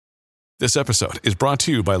This episode is brought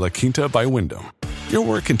to you by La Quinta by Wyndham. Your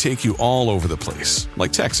work can take you all over the place,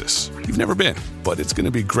 like Texas. You've never been, but it's going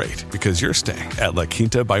to be great because you're staying at La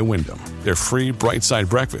Quinta by Wyndham. Their free Bright Side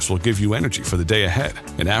breakfast will give you energy for the day ahead.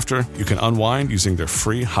 And after, you can unwind using their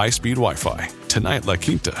free high-speed Wi-Fi. Tonight, La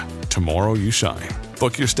Quinta. Tomorrow, you shine.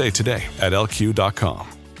 Book your stay today at lq.com.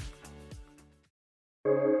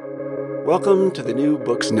 Welcome to the New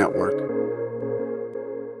Books Network.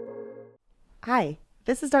 Hi,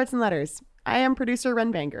 this is Darts and Letters. I am producer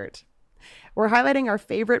Ren Bangert. We're highlighting our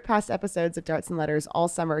favorite past episodes of Darts and Letters all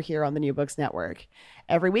summer here on the New Books Network.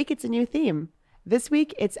 Every week it's a new theme. This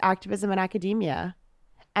week it's activism and academia.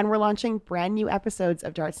 And we're launching brand new episodes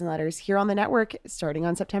of Darts and Letters here on the network starting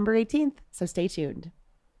on September 18th, so stay tuned.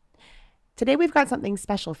 Today we've got something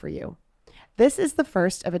special for you. This is the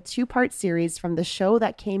first of a two-part series from the show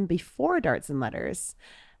that came before Darts and Letters.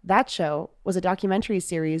 That show was a documentary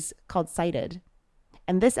series called Cited.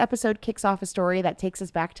 And this episode kicks off a story that takes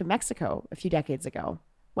us back to Mexico a few decades ago.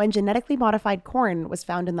 When genetically modified corn was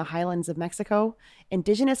found in the highlands of Mexico,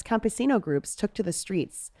 indigenous campesino groups took to the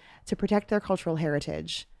streets to protect their cultural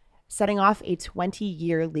heritage, setting off a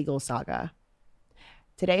 20-year legal saga.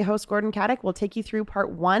 Today, host Gordon Caddick will take you through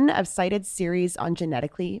part one of Cited's series on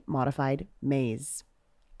genetically modified maize.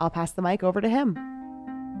 I'll pass the mic over to him.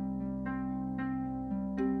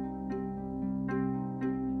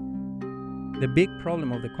 The big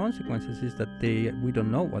problem of the consequences is that we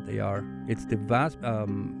don't know what they are. It's the vast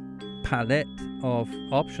palette of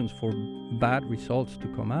options for bad results to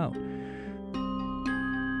come out.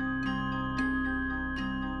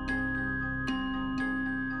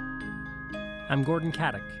 I'm Gordon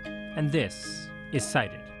Caddick, and this is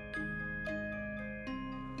Cited.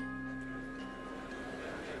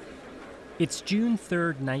 It's June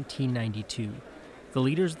 3rd, 1992. The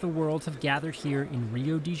leaders of the world have gathered here in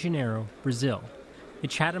Rio de Janeiro, Brazil. They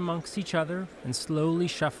chat amongst each other and slowly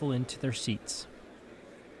shuffle into their seats.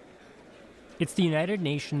 It's the United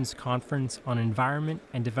Nations Conference on Environment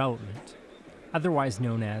and Development, otherwise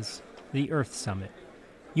known as the Earth Summit.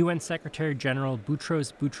 UN Secretary General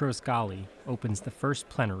Boutros Boutros-Ghali opens the first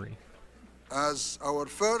plenary. As our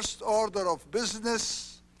first order of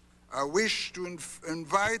business, I wish to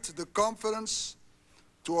invite the conference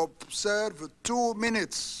to observe 2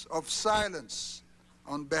 minutes of silence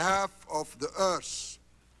on behalf of the Earth.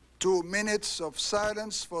 2 minutes of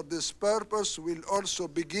silence for this purpose will also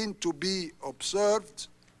begin to be observed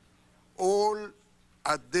all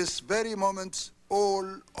at this very moment all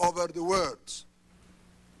over the world.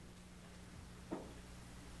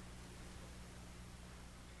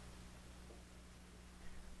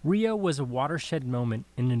 Rio was a watershed moment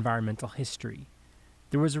in environmental history.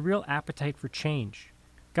 There was a real appetite for change.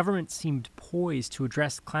 Governments seemed poised to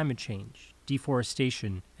address climate change,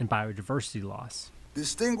 deforestation, and biodiversity loss.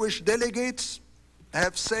 Distinguished delegates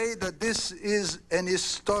have said that this is an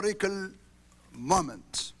historical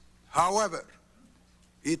moment. However,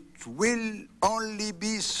 it will only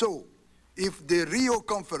be so if the Rio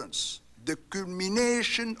Conference, the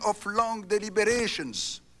culmination of long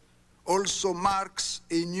deliberations, also marks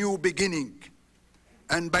a new beginning.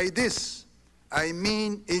 And by this, I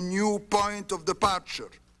mean a new point of departure.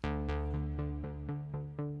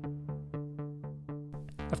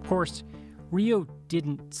 Of course, Rio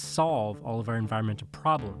didn't solve all of our environmental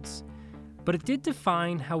problems, but it did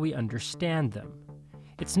define how we understand them.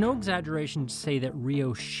 It's no exaggeration to say that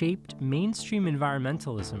Rio shaped mainstream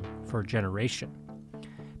environmentalism for a generation,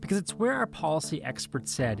 because it's where our policy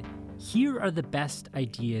experts said, here are the best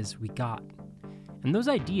ideas we got. And those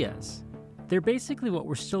ideas, they're basically what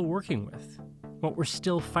we're still working with, what we're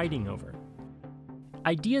still fighting over.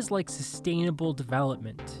 Ideas like sustainable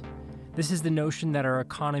development. This is the notion that our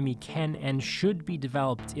economy can and should be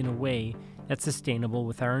developed in a way that's sustainable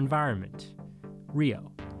with our environment.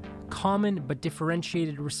 Rio. Common but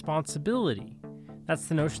differentiated responsibility. That's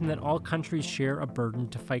the notion that all countries share a burden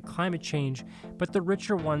to fight climate change, but the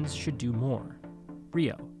richer ones should do more.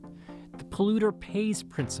 Rio. The polluter pays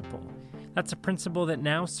principle. That's a principle that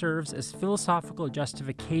now serves as philosophical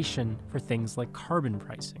justification for things like carbon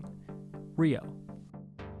pricing. Rio.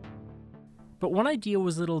 But one idea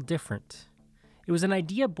was a little different. It was an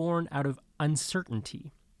idea born out of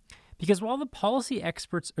uncertainty. Because while the policy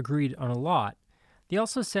experts agreed on a lot, they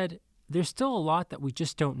also said there's still a lot that we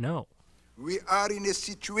just don't know. We are in a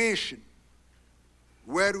situation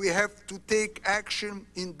where we have to take action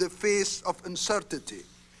in the face of uncertainty.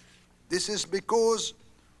 This is because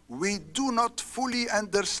we do not fully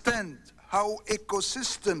understand how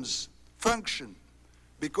ecosystems function,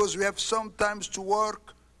 because we have sometimes to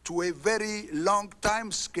work to a very long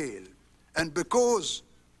time scale, and because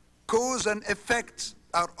cause and effect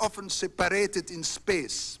are often separated in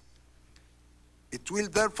space. It will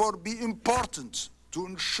therefore be important to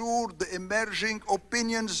ensure the emerging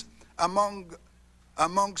opinions among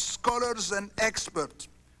scholars and experts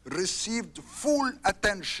received full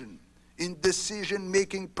attention in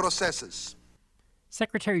decision-making processes.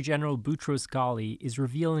 Secretary General Boutros Ghali is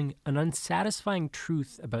revealing an unsatisfying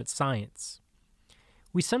truth about science.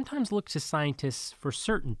 We sometimes look to scientists for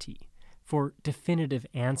certainty, for definitive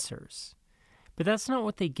answers. But that's not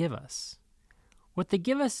what they give us. What they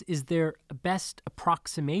give us is their best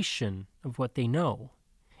approximation of what they know.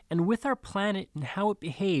 And with our planet and how it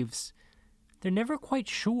behaves, they're never quite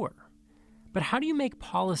sure. But how do you make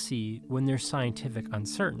policy when there's scientific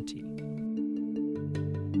uncertainty?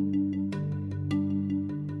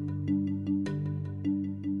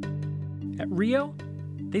 At Rio,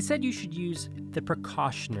 they said you should use the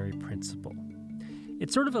precautionary principle.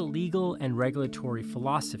 It's sort of a legal and regulatory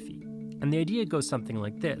philosophy, and the idea goes something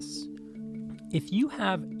like this. If you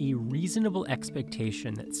have a reasonable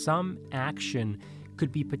expectation that some action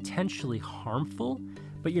could be potentially harmful,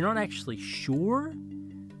 but you're not actually sure,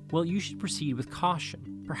 well, you should proceed with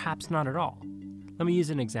caution, perhaps not at all. Let me use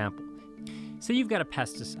an example. Say you've got a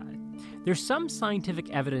pesticide. There's some scientific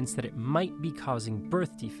evidence that it might be causing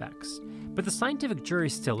birth defects, but the scientific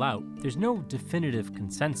jury's still out. There's no definitive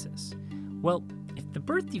consensus. Well, if the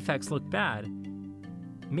birth defects look bad,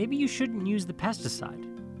 maybe you shouldn't use the pesticide.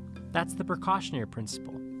 That's the precautionary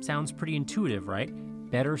principle. Sounds pretty intuitive, right?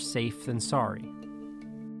 Better safe than sorry.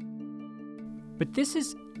 But this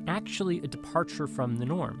is actually a departure from the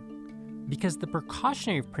norm, because the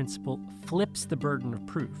precautionary principle flips the burden of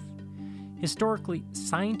proof. Historically,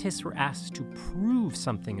 scientists were asked to prove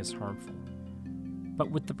something is harmful. But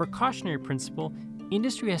with the precautionary principle,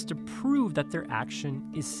 industry has to prove that their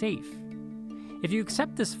action is safe. If you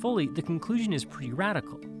accept this fully, the conclusion is pretty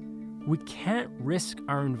radical. We can't risk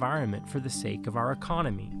our environment for the sake of our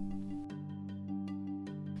economy.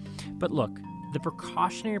 But look, the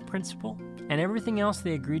precautionary principle and everything else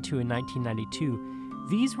they agreed to in 1992,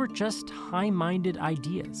 these were just high-minded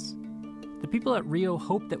ideas. The people at Rio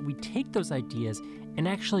hope that we take those ideas and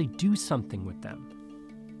actually do something with them.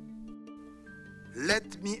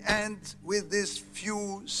 Let me end with these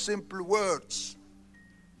few simple words.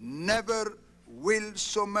 Never will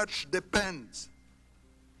so much depend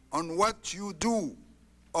on what you do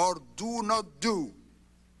or do not do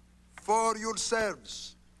for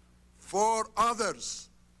yourselves, for others,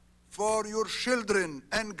 for your children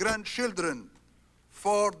and grandchildren,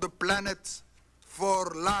 for the planet, for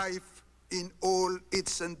life in all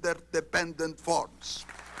its interdependent forms.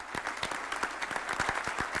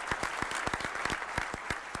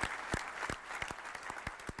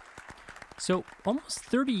 So, almost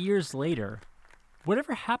 30 years later,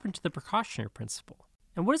 whatever happened to the precautionary principle?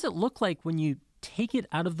 And what does it look like when you take it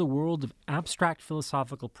out of the world of abstract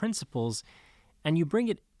philosophical principles and you bring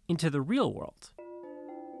it into the real world?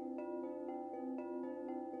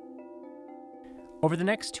 Over the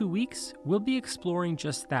next 2 weeks, we'll be exploring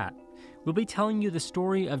just that. We'll be telling you the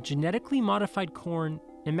story of genetically modified corn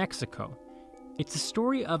in Mexico. It's a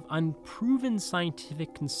story of unproven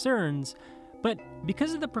scientific concerns, but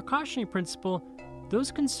because of the precautionary principle,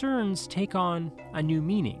 those concerns take on a new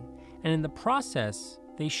meaning, and in the process,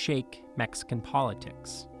 they shake Mexican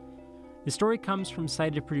politics. The story comes from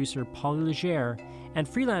cited producer Paul Legere and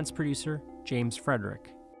freelance producer James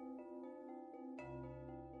Frederick.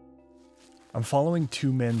 I'm following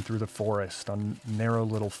two men through the forest on narrow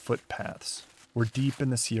little footpaths. We're deep in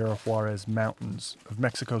the Sierra Juarez Mountains of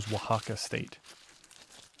Mexico's Oaxaca state.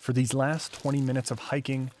 For these last 20 minutes of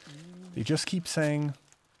hiking, they just keep saying,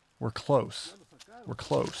 "We're close. We're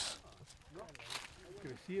close."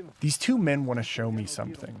 These two men want to show me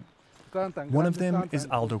something. One of them is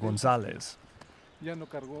Aldo Gonzalez.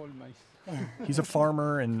 He's a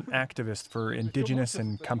farmer and activist for Indigenous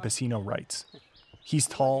and campesino rights. He's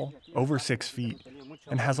tall, over 6 feet,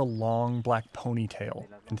 and has a long black ponytail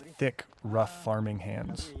and thick, rough farming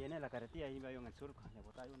hands.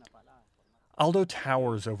 Aldo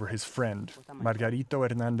towers over his friend, Margarito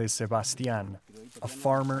Hernandez Sebastian, a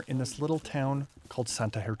farmer in this little town called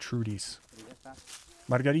Santa Gertrudis.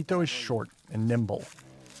 Margarito is short and nimble,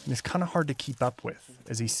 and is kind of hard to keep up with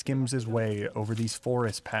as he skims his way over these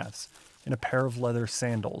forest paths in a pair of leather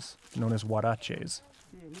sandals known as huaraches.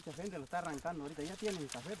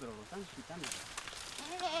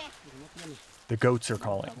 The goats are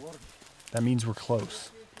calling. That means we're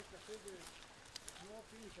close.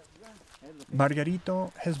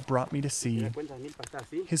 Margarito has brought me to see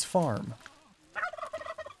his farm.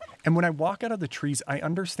 And when I walk out of the trees, I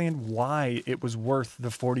understand why it was worth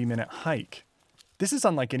the 40-minute hike. This is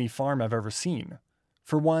unlike any farm I've ever seen.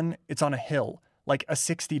 For one, it's on a hill, like a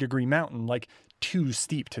 60-degree mountain, like too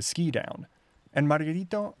steep to ski down. And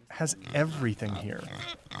Margarito has everything here.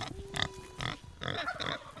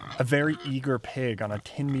 A very eager pig on a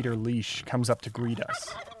 10-meter leash comes up to greet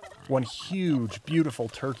us. One huge, beautiful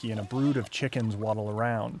turkey and a brood of chickens waddle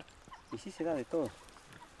around.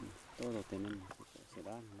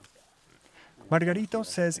 Margarito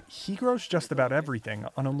says he grows just about everything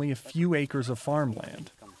on only a few acres of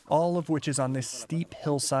farmland, all of which is on this steep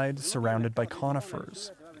hillside surrounded by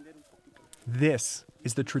conifers. This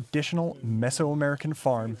is the traditional Mesoamerican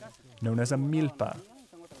farm known as a milpa.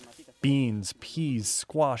 Beans, peas,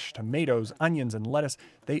 squash, tomatoes, onions, and lettuce,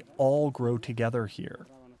 they all grow together here.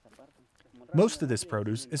 Most of this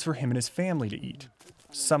produce is for him and his family to eat.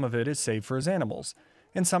 Some of it is saved for his animals,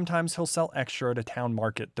 and sometimes he'll sell extra at a town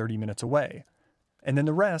market 30 minutes away. And then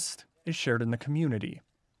the rest is shared in the community.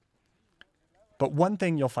 But one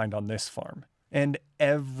thing you'll find on this farm, and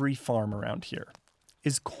every farm around here,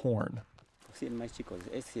 is corn.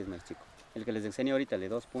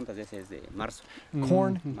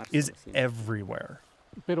 Corn is everywhere.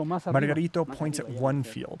 Margarito points at one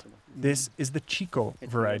field. This is the Chico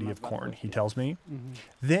variety of corn, he tells me.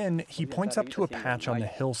 Then he points up to a patch on the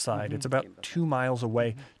hillside. It's about 2 miles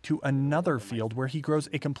away to another field where he grows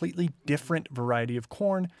a completely different variety of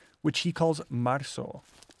corn, which he calls Marzo.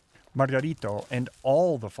 Margarito and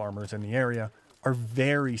all the farmers in the area are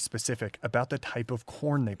very specific about the type of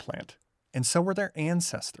corn they plant, and so were their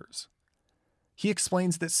ancestors. He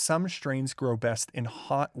explains that some strains grow best in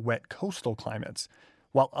hot, wet coastal climates,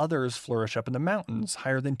 while others flourish up in the mountains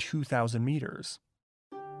higher than 2,000 meters.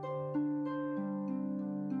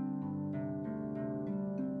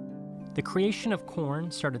 The creation of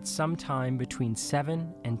corn started sometime between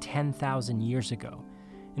 7 and 10,000 years ago,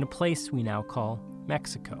 in a place we now call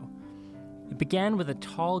Mexico. It began with a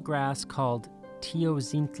tall grass called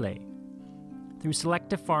teozintle. Through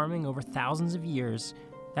selective farming over thousands of years,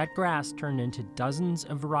 that grass turned into dozens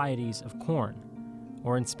of varieties of corn,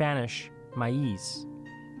 or in Spanish, maize.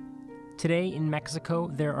 Today in Mexico,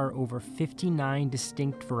 there are over 59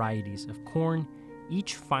 distinct varieties of corn,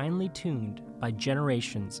 each finely tuned by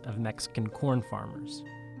generations of Mexican corn farmers.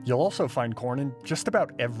 You'll also find corn in just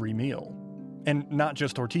about every meal. And not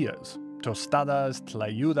just tortillas. Tostadas,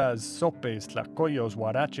 tlayudas, sopes, tlacoyos,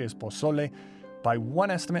 huaraches, pozole. By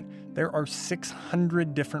one estimate, there are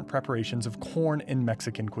 600 different preparations of corn in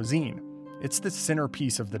Mexican cuisine. It's the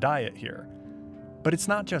centerpiece of the diet here. But it's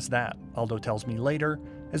not just that, Aldo tells me later,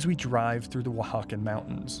 as we drive through the Oaxacan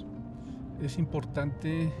mountains. Es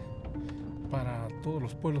importante para todos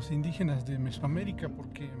los pueblos indígenas de Mesoamérica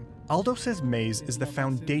porque Aldo says maize is the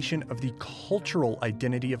foundation of the cultural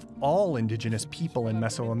identity of all indigenous people in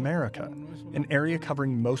Mesoamerica, an area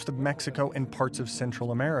covering most of Mexico and parts of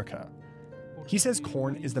Central America. He says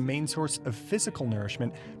corn is the main source of physical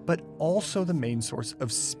nourishment, but also the main source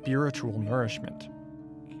of spiritual nourishment.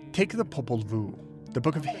 Take the Popol Vuh, the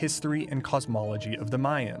book of history and cosmology of the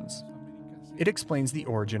Mayans. It explains the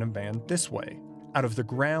origin of man this way. Out of the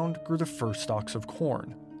ground grew the first stalks of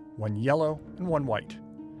corn, one yellow and one white.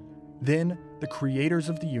 Then the creators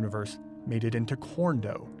of the universe made it into corn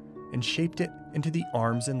dough and shaped it into the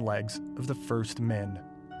arms and legs of the first men.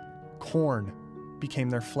 Corn became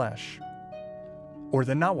their flesh. Or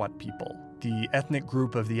the Nahuatl people, the ethnic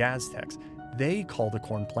group of the Aztecs, they call the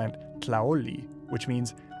corn plant tlaoli, which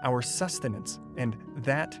means our sustenance and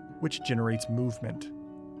that which generates movement.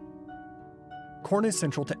 Corn is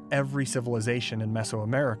central to every civilization in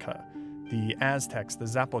Mesoamerica, the Aztecs, the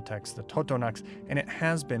Zapotecs, the Totonacs, and it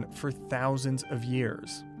has been for thousands of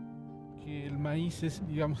years. el maíz es,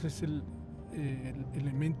 digamos, es el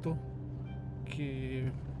elemento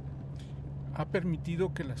que ha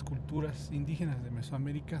permitido que las culturas indígenas de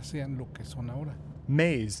Mesoamérica sean lo que son ahora.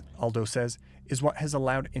 Maize, Aldo says, is what has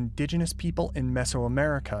allowed indigenous people in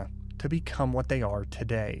Mesoamerica to become what they are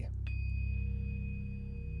today.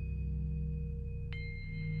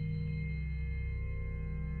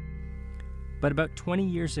 But about 20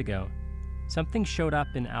 years ago, something showed up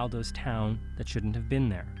in Aldo's town that shouldn't have been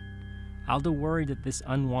there. Aldo worried that this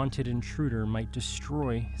unwanted intruder might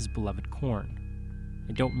destroy his beloved corn.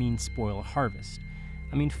 I don't mean spoil a harvest.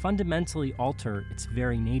 I mean fundamentally alter its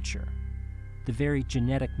very nature, the very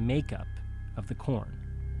genetic makeup of the corn.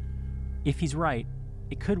 If he's right,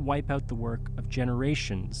 it could wipe out the work of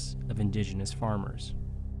generations of indigenous farmers.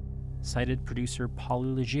 Cited producer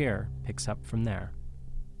Paulie Legere picks up from there.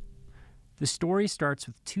 The story starts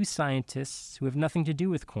with two scientists who have nothing to do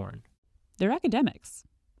with corn. They're academics,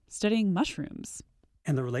 studying mushrooms.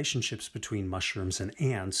 And the relationships between mushrooms and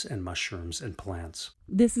ants and mushrooms and plants.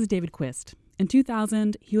 This is David Quist, In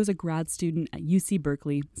 2000, he was a grad student at UC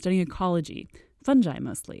Berkeley studying ecology, fungi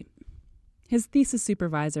mostly. His thesis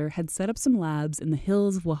supervisor had set up some labs in the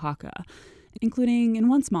hills of Oaxaca, including in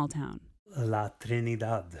one small town, La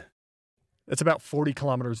Trinidad. It's about 40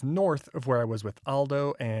 kilometers north of where I was with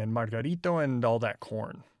Aldo and Margarito and all that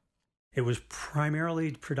corn. It was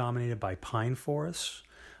primarily predominated by pine forests,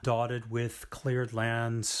 dotted with cleared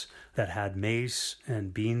lands that had maize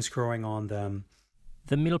and beans growing on them.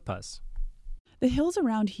 The milpas. The hills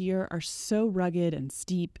around here are so rugged and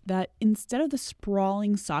steep that instead of the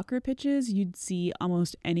sprawling soccer pitches you'd see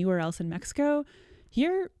almost anywhere else in Mexico,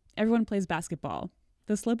 here everyone plays basketball.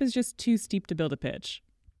 The slope is just too steep to build a pitch.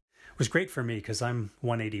 It was great for me because I'm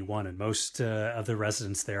 181 and most of the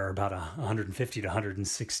residents there are about 150 to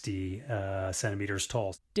 160 centimeters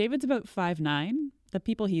tall. David's about 5'9". The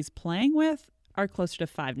people he's playing with are closer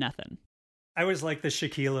to 5'0". I was like the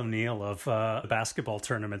Shaquille O'Neal of basketball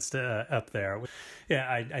tournaments up there. Yeah,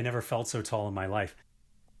 I never felt so tall in my life.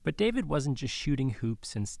 But David wasn't just shooting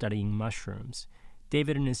hoops and studying mushrooms.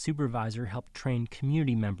 David and his supervisor helped train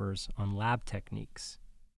community members on lab techniques.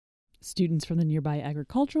 Students from the nearby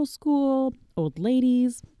agricultural school, old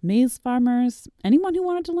ladies, maize farmers, anyone who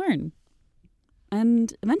wanted to learn.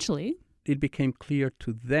 And eventually, It became clear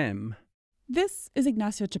to them. this is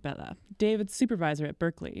Ignacio Chapela, David's supervisor at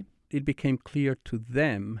Berkeley. It became clear to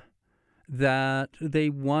them that they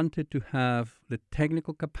wanted to have the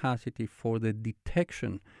technical capacity for the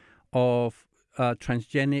detection of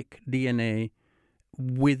transgenic DNA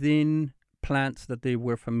within plants that they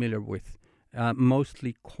were familiar with,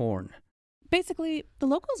 mostly corn. Basically, the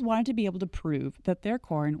locals wanted to be able to prove that their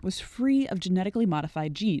corn was free of genetically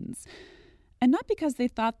modified genes. And not because they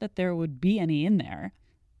thought that there would be any in there.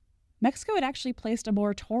 Mexico had actually placed a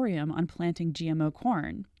moratorium on planting GMO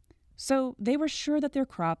corn. So they were sure that their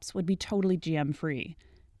crops would be totally GM-free.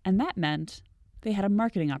 And that meant they had a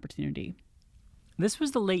marketing opportunity. This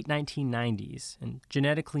was the late 1990s, and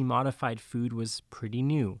genetically modified food was pretty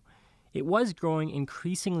new. It was growing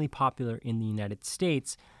increasingly popular in the United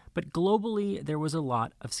States, but globally there was a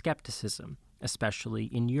lot of skepticism, especially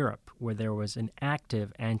in Europe, where there was an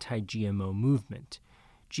active anti-GMO movement.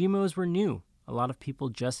 GMOs were new. A lot of people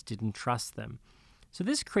just didn't trust them. So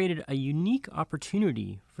this created a unique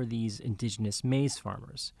opportunity for these indigenous maize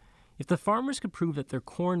farmers. If the farmers could prove that their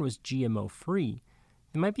corn was GMO-free,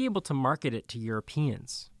 they might be able to market it to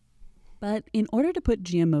Europeans. But in order to put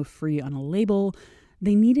GMO-free on a label,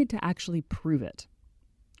 they needed to actually prove it.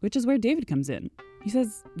 Which is where David comes in. He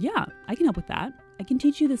says, yeah, I can help with that. I can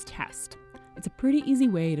teach you this test. It's a pretty easy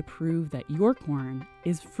way to prove that your corn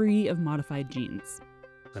is free of modified genes.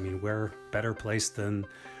 I mean, where better placed than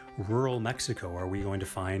rural Mexico are we going to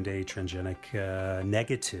find a transgenic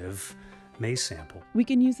negative maize sample? We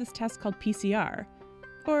can use this test called PCR,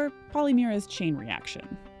 or polymerase chain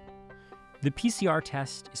reaction. The PCR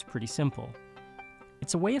test is pretty simple.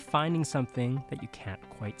 It's a way of finding something that you can't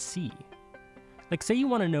quite see. Like, say you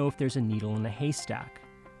want to know if there's a needle in a haystack.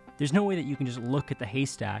 There's no way that you can just look at the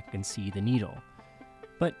haystack and see the needle.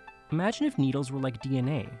 But imagine if needles were like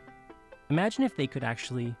DNA. Imagine if they could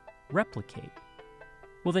actually replicate.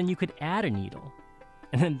 Well, then you could add a needle,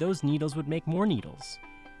 and then those needles would make more needles.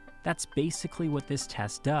 That's basically what this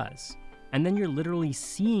test does. And then you're literally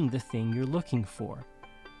seeing the thing you're looking for.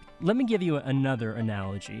 Let me give you another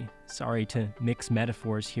analogy. Sorry to mix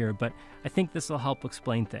metaphors here, but I think this will help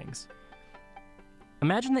explain things.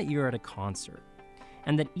 Imagine that you're at a concert,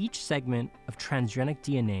 and that each segment of transgenic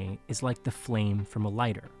DNA is like the flame from a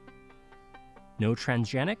lighter. No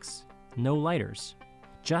transgenics, no lighters.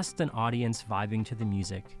 Just an audience vibing to the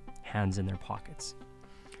music, hands in their pockets.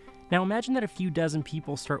 Now imagine that a few dozen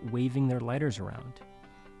people start waving their lighters around.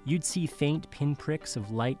 You'd see faint pinpricks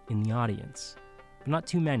of light in the audience, but not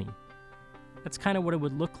too many. That's kind of what it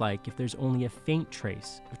would look like if there's only a faint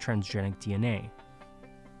trace of transgenic DNA.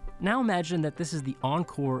 Now imagine that this is the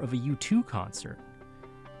encore of a U2 concert.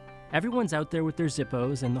 Everyone's out there with their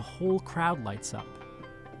Zippos and the whole crowd lights up.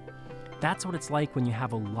 That's what it's like when you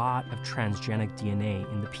have a lot of transgenic DNA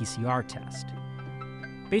in the PCR test.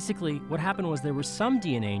 Basically, what happened was there was some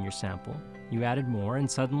DNA in your sample, you added more, and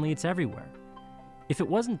suddenly it's everywhere. If it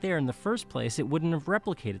wasn't there in the first place, it wouldn't have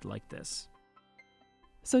replicated like this.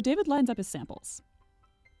 So David lines up his samples.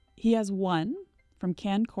 He has one from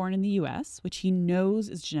canned corn in the US, which he knows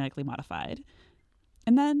is genetically modified,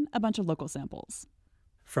 and then a bunch of local samples.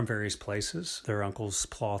 From various places, their uncles'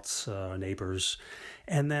 plots, neighbors.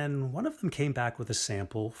 And then one of them came back with a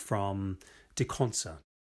sample from Deconsa.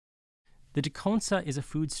 The Deconsa is a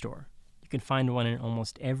food store. You can find one in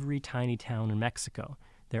almost every tiny town in Mexico.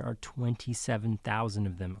 There are 27,000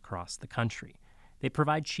 of them across the country. They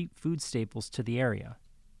provide cheap food staples to the area,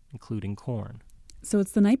 including corn. So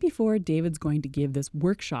it's the night before David's going to give this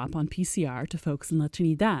workshop on PCR to folks in La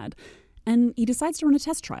Trinidad, and he decides to run a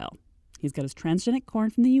test trial. He's got his transgenic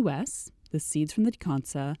corn from the U.S., the seeds from the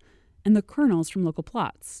Consa, and the kernels from local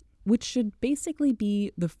plots, which should basically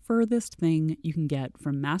be the furthest thing you can get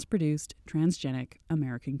from mass-produced transgenic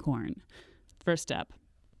American corn. First step,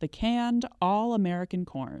 the canned all-American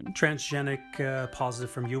corn. Transgenic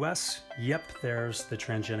positive from U.S. Yep, there's the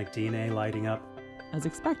transgenic DNA lighting up. As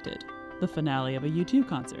expected, the finale of a U2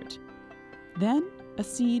 concert. Then a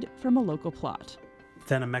seed from a local plot.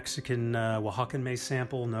 Then a Mexican Oaxacan maize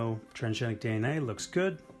sample, no transgenic DNA, looks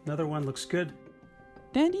good. Another one looks good.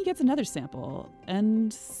 Then he gets another sample,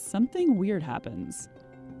 and something weird happens.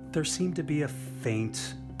 There seemed to be a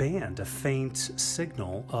faint band, a faint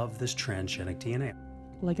signal of this transgenic DNA.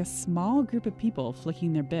 Like a small group of people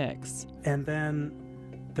flicking their Bics. And then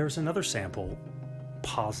there's another sample,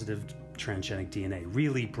 positive transgenic DNA,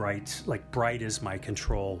 really bright, like bright as my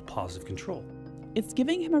control, positive control. It's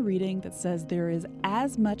giving him a reading that says there is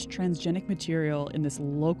as much transgenic material in this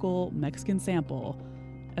local Mexican sample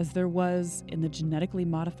as there was in the genetically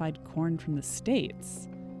modified corn from the States.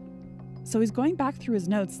 So he's going back through his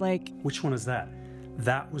notes like... Which one is that?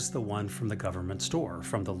 That was the one from the government store,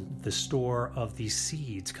 from the store of these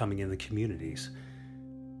seeds coming in the communities.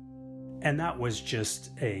 And that was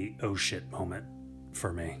just a oh shit moment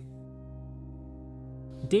for me.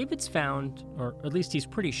 David's found, or at least he's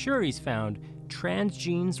pretty sure he's found,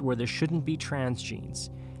 transgenes where there shouldn't be transgenes.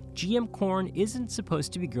 GM corn isn't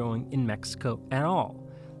supposed to be growing in Mexico at all,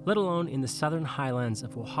 let alone in the southern highlands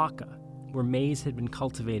of Oaxaca, where maize had been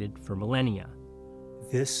cultivated for millennia.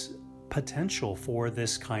 This potential for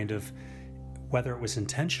this kind of, whether it was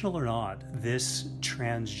intentional or not, this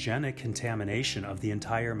transgenic contamination of the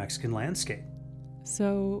entire Mexican landscape.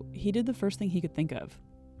 So he did the first thing he could think of.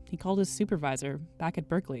 He called his supervisor back at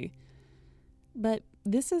Berkeley. But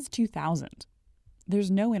this is 2000.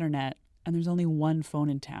 There's no internet, and there's only one phone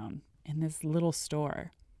in town, in this little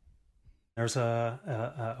store. There's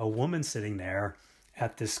a woman sitting there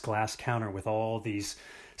at this glass counter with all these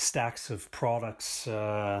stacks of products,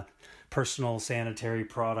 personal sanitary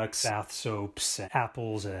products, bath soaps,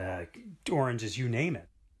 apples, oranges, you name it.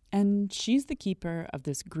 And she's the keeper of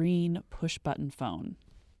this green push-button phone.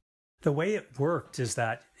 The way it worked is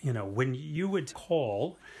that, when you would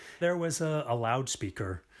call, there was a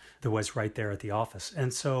loudspeaker that was right there at the office.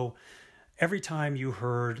 And so every time you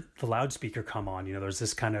heard the loudspeaker come on, there's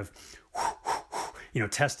this kind of,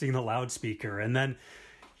 testing the loudspeaker. And then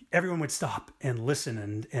everyone would stop and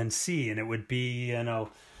listen and see. And it would be,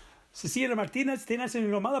 Cecilia Martinez, tienes una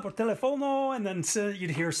llamada por teléfono. And then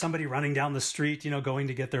you'd hear somebody running down the street, going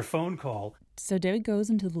to get their phone call. So David goes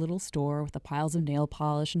into the little store with the piles of nail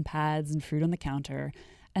polish and pads and fruit on the counter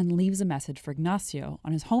and leaves a message for Ignacio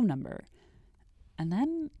on his home number. And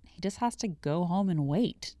then he just has to go home and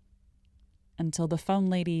wait until the phone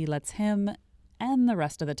lady lets him and the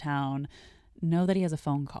rest of the town know that he has a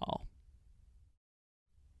phone call.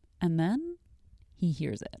 And then he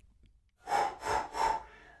hears it.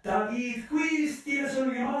 David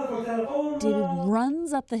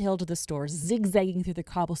runs up the hill to the store, zigzagging through the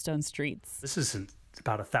cobblestone streets. This isn't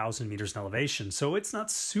about 1,000 meters in elevation, so it's not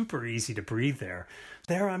super easy to breathe there.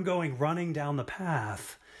 There I'm going, running down the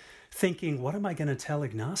path, thinking, what am I going to tell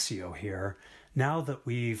Ignacio here now that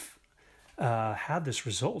we've had this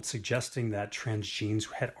result suggesting that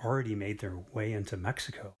transgenes had already made their way into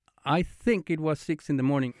Mexico? I think it was 6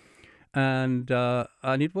 a.m. And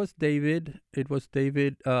it was David. It was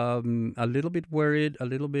David, a little bit worried, a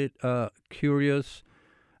little bit curious,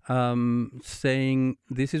 saying,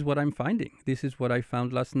 "This is what I'm finding. This is what I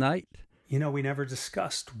found last night." We never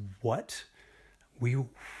discussed what we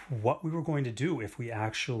were going to do if we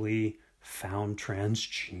actually found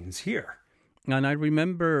transgenes here. And I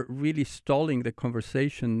remember really stalling the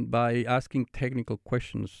conversation by asking technical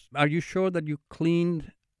questions. Are you sure that you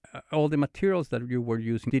cleaned all the materials that you were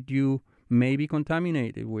using? Did you maybe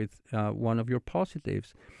contaminate it with one of your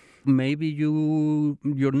positives? Maybe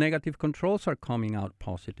your negative controls are coming out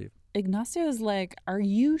positive. Ignacio is like, are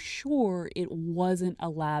you sure it wasn't a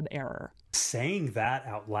lab error? Saying that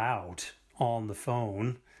out loud on the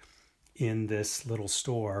phone in this little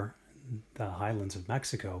store, the highlands of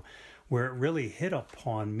Mexico, where it really hit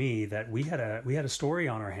upon me that we had a story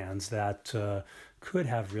on our hands that could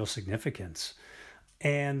have real significance.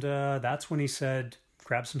 And that's when he said,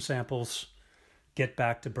 grab some samples, get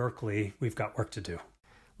back to Berkeley. We've got work to do.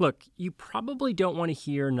 Look, you probably don't want to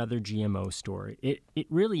hear another GMO story. It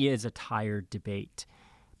really is a tired debate.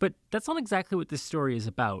 But that's not exactly what this story is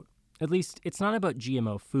about. At least, it's not about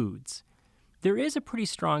GMO foods. There is a pretty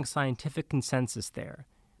strong scientific consensus there.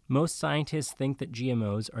 Most scientists think that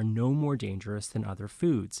GMOs are no more dangerous than other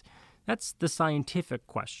foods. That's the scientific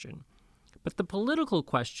question. But the political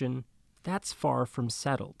question, that's far from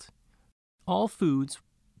settled. All foods,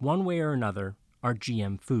 one way or another, are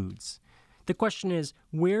GM foods. The question is,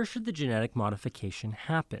 where should the genetic modification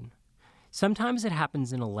happen? Sometimes it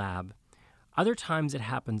happens in a lab. Other times it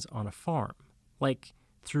happens on a farm, like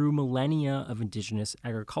through millennia of indigenous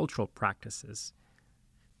agricultural practices.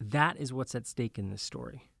 That is what's at stake in this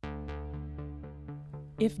story.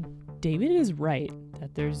 If David is right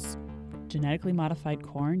that there's genetically modified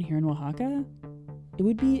corn here in Oaxaca, it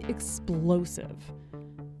would be explosive.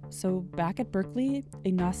 So back at Berkeley,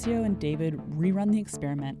 Ignacio and David rerun the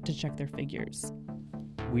experiment to check their figures.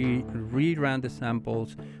 We reran the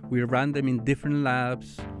samples. We ran them in different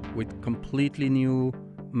labs with completely new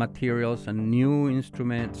materials and new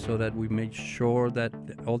instruments so that we made sure that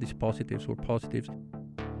all these positives were positives.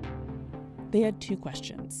 They had two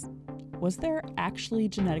questions. Was there actually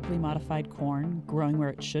genetically modified corn growing where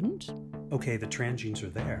it shouldn't? Okay, the transgenes are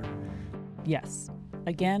there. Yes.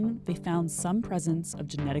 Again, they found some presence of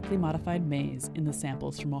genetically modified maize in the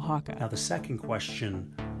samples from Oaxaca. Now, the second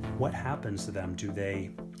question, what happens to them? Do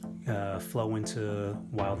they flow into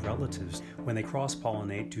wild relatives? When they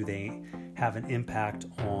cross-pollinate, do they have an impact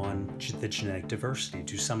on the genetic diversity?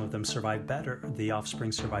 Do some of them survive better? The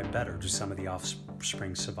offspring survive better? Do some of the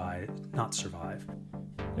offspring not survive?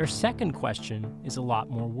 Their second question is a lot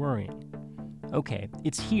more worrying. Okay,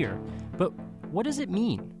 it's here, but what does it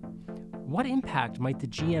mean? What impact might the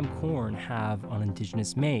GM corn have on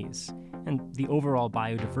indigenous maize and the overall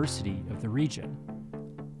biodiversity of the region?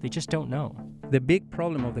 They just don't know. The big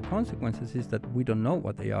problem of the consequences is that we don't know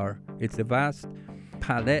what they are. It's a vast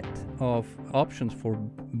palette of options for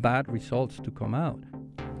bad results to come out.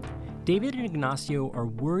 David and Ignacio are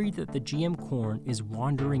worried that the GM corn is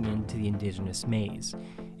wandering into the indigenous maize.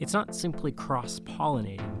 It's not simply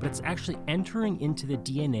cross-pollinating, but it's actually entering into the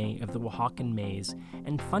DNA of the Oaxacan maize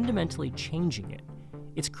and fundamentally changing it.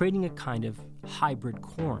 It's creating a kind of hybrid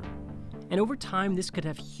corn. And over time, this could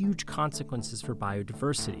have huge consequences for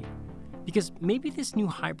biodiversity, because maybe this new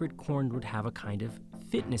hybrid corn would have a kind of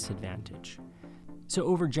fitness advantage. So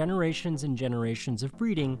over generations and generations of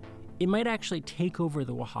breeding, it might actually take over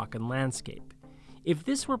the Oaxacan landscape. If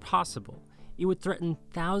this were possible, it would threaten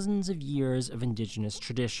thousands of years of indigenous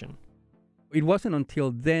tradition. It wasn't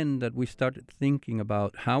until then that we started thinking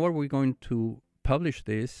about how are we going to publish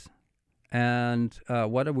this and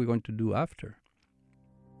what are we going to do after.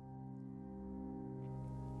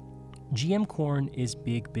 GM corn is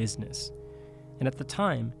big business. And at the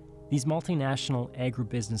time, these multinational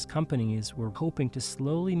agribusiness companies were hoping to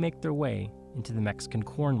slowly make their way into the Mexican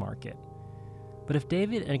corn market. But if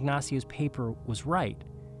David and Ignacio's paper was right,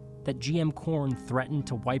 that GM corn threatened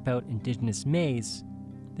to wipe out indigenous maize,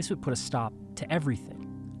 this would put a stop to everything.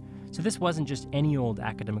 So this wasn't just any old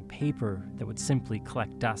academic paper that would simply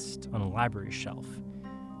collect dust on a library shelf.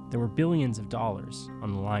 There were billions of dollars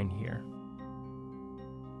on the line here.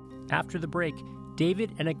 After the break,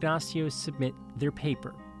 David and Ignacio submit their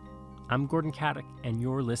paper. I'm Gordon Caddick, and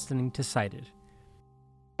you're listening to Cited.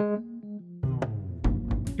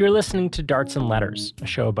 You're listening to Darts and Letters, a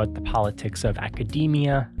show about the politics of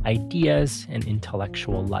academia, ideas, and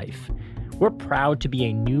intellectual life. We're proud to be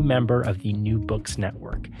a new member of the New Books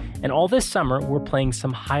Network, and all this summer we're playing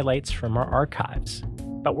some highlights from our archives.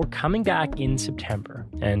 But we're coming back in September,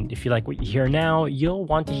 and if you like what you hear now, you'll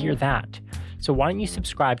want to hear that. So why don't you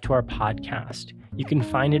subscribe to our podcast? You can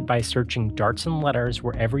find it by searching Darts and Letters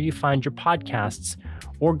wherever you find your podcasts,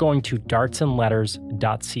 or going to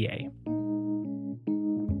dartsandletters.ca.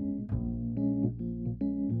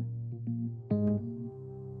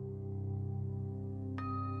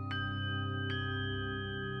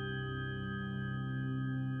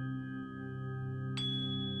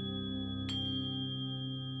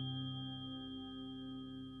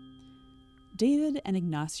 David and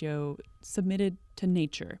Ignacio submitted to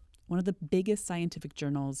Nature, one of the biggest scientific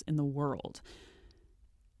journals in the world.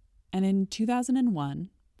 And in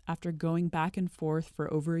 2001, after going back and forth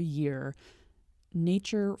for over a year,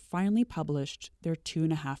 Nature finally published their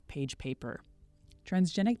 2.5-page paper,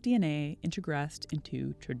 Transgenic DNA Introgressed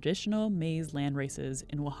into Traditional Maize Land Races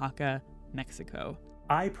in Oaxaca, Mexico.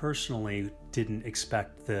 I personally didn't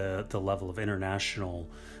expect the level of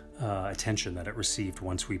international attention that it received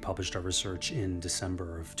once we published our research in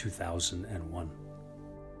December of 2001.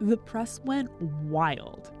 The press went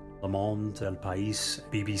wild. Le Monde, El País,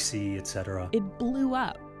 BBC, etc. It blew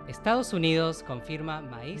up. Estados Unidos confirma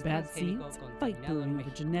maíz Bad transgénico seeds fight contaminado en brewing with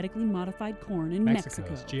México. genetically modified corn in Mexico.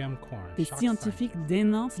 Mexico's GM corn. Des shocks scientifiques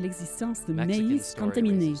dénoncent l'existence de maïz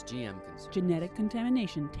contaminé. Genetic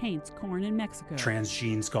contamination taints corn in Mexico.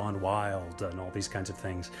 Transgenes gone wild and all these kinds of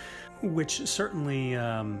things, which certainly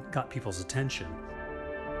got people's attention.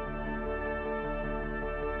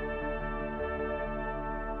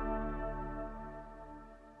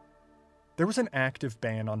 There was an active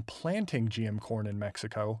ban on planting GM corn in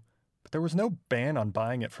Mexico, but there was no ban on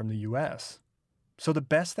buying it from the US. So the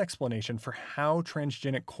best explanation for how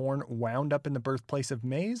transgenic corn wound up in the birthplace of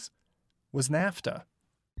maize was NAFTA.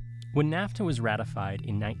 When NAFTA was ratified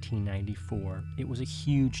in 1994, it was a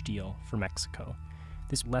huge deal for Mexico.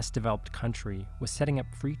 This less developed country was setting up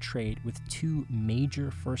free trade with two major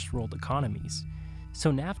first-world economies.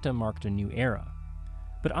 So NAFTA marked a new era.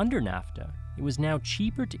 But under NAFTA, it was now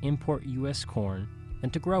cheaper to import U.S. corn than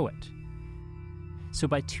to grow it. So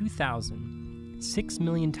by 2000, 6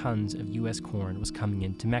 million tons of U.S. corn was coming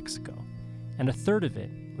into Mexico, and a third of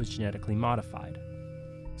it was genetically modified.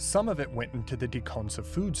 Some of it went into the Descansa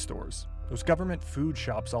food stores, those government food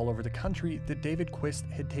shops all over the country that David Quist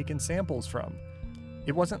had taken samples from.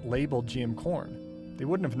 It wasn't labeled GM corn. They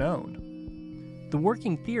wouldn't have known. The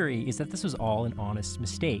working theory is that this was all an honest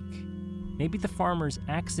mistake. Maybe the farmers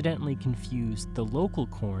accidentally confused the local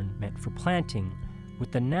corn meant for planting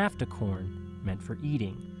with the NAFTA corn meant for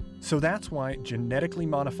eating. So that's why genetically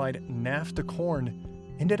modified NAFTA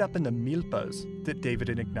corn ended up in the milpas that David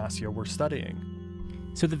and Ignacio were studying.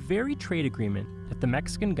 So the very trade agreement that the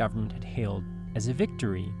Mexican government had hailed as a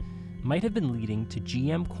victory might have been leading to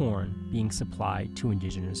GM corn being supplied to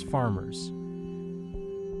indigenous farmers.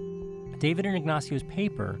 David and Ignacio's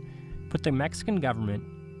paper put the Mexican government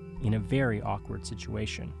in a very awkward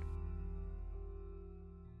situation.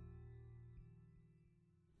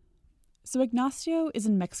 So Ignacio is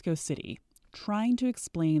in Mexico City, trying to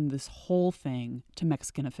explain this whole thing to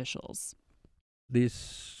Mexican officials.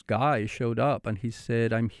 This guy showed up and he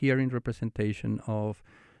said, I'm here in representation of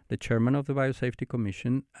the chairman of the Biosafety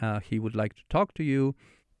Commission. He would like to talk to you.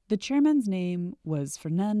 The chairman's name was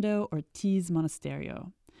Fernando Ortiz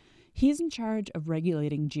Monasterio. He's in charge of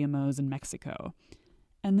regulating GMOs in Mexico.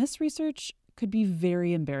 And this research could be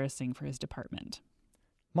very embarrassing for his department.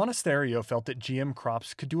 Monasterio felt that GM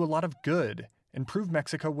crops could do a lot of good and prove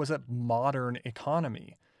Mexico was a modern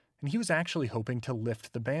economy, and he was actually hoping to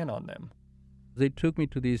lift the ban on them. They took me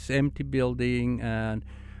to this empty building and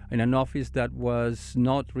in an office that was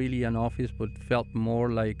not really an office but felt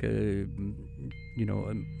more like a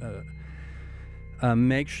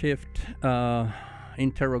makeshift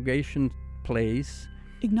interrogation place.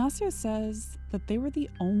 Ignacio says that they were the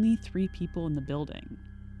only 3 people in the building.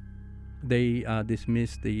 They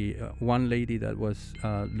dismissed the one lady that was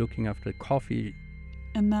looking after coffee.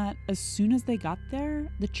 And that as soon as they got there,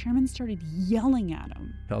 the chairman started yelling at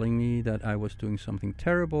him. Telling me that I was doing something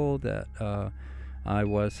terrible, that I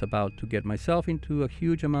was about to get myself into a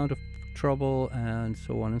huge amount of trouble, and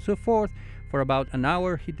so on and so forth. For about an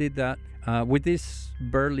hour, he did that with this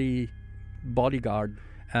burly bodyguard.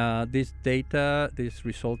 This data, these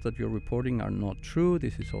results that you're reporting are not true.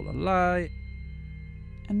 This is all a lie.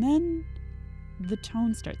 And then the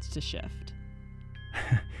tone starts to shift.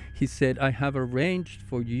 He said, I have arranged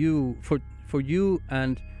for you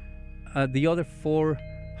and the other 4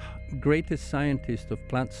 greatest scientists of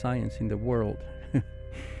plant science in the world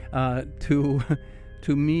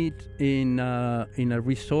to meet in a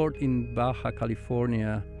resort in Baja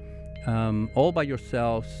California, all by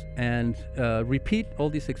yourselves, and repeat all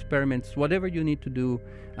these experiments, whatever you need to do,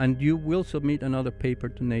 and you will submit another paper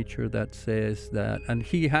to Nature that says that. And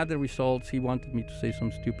he had the results. He wanted me to say some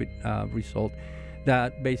stupid result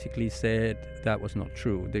that basically said that was not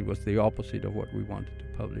true. It was the opposite of what we wanted to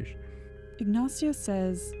publish. Ignacio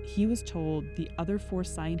says he was told the other 4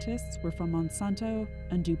 scientists were from Monsanto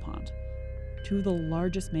and DuPont, 2 of the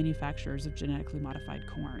largest manufacturers of genetically modified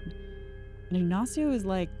corn. And Ignacio is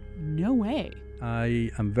like, no way.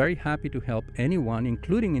 I am very happy to help anyone,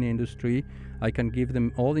 including in industry. I can give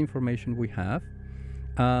them all the information we have,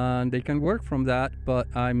 and they can work from that, but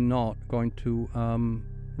I'm not going to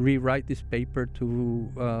rewrite this paper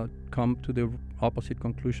to come to the opposite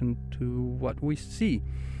conclusion to what we see.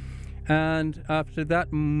 And after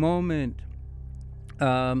that moment,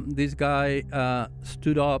 this guy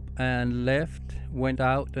stood up and left, went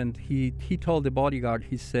out, and he told the bodyguard,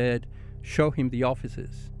 he said, show him the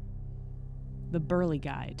offices. The burly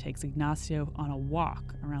guy takes Ignacio on a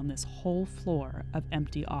walk around this whole floor of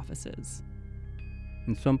empty offices.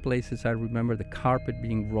 In some places, I remember the carpet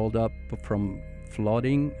being rolled up from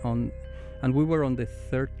flooding and we were on the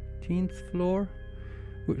 13th floor.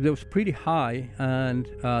 it was pretty high, and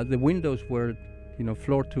the windows were,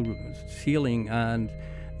 floor to ceiling. And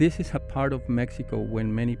this is a part of Mexico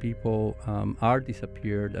when many people are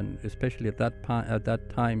disappeared, and especially at that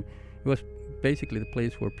time, it was basically the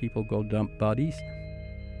place where people go dump bodies.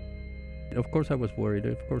 Of course I was worried,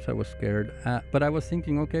 of course I was scared, but I was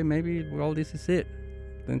thinking, okay, maybe all this is it.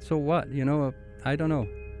 Then so what? I don't know.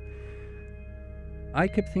 I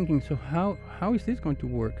kept thinking, so how is this going to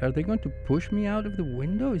work? Are they going to push me out of the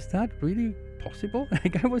window? Is that really possible?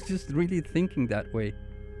 I was just really thinking that way.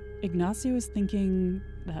 Ignacio is thinking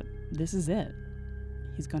that this is it.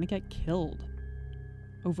 He's going to get killed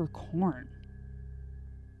over corn.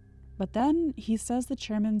 But then he says the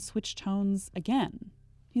chairman switched tones again.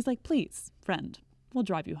 He's like, please, friend, we'll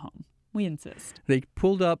drive you home. We insist. They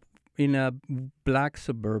pulled up in a black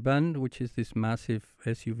Suburban, which is this massive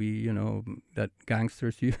SUV, that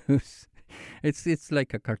gangsters use. It's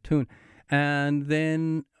like a cartoon. And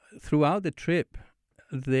then throughout the trip,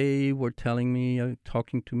 they were telling me,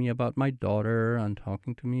 talking to me about my daughter and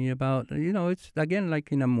talking to me about, it's again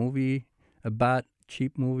like in a movie, a bad,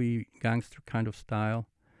 cheap movie, gangster kind of style.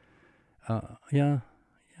 Yeah.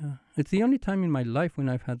 It's the only time in my life when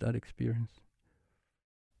I've had that experience.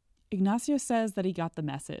 Ignacio says that he got the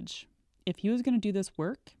message. If he was going to do this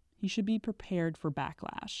work, he should be prepared for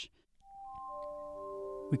backlash.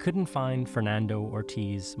 We couldn't find Fernando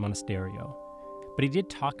Ortiz Monasterio, but he did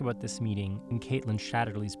talk about this meeting in Caitlin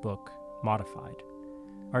Shatterly's book, Modified.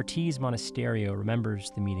 Ortiz Monasterio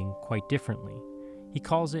remembers the meeting quite differently. He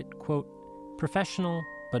calls it, quote, professional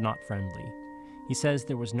but not friendly. He says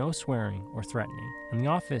there was no swearing or threatening, and the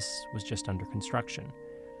office was just under construction.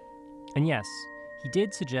 And yes, he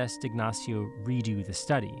did suggest Ignacio redo the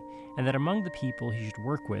study, and that among the people he should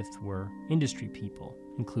work with were industry people,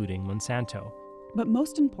 including Monsanto. But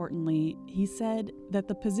most importantly, he said that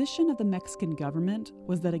the position of the Mexican government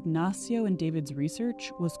was that Ignacio and David's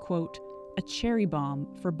research was, quote, a cherry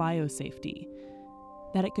bomb for biosafety,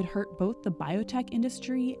 that it could hurt both the biotech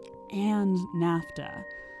industry and NAFTA,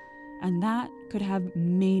 and that could have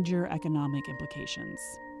major economic implications.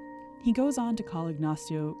 He goes on to call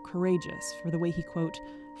Ignacio courageous for the way he, quote,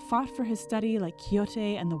 fought for his study like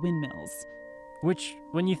Quixote and the windmills. Which,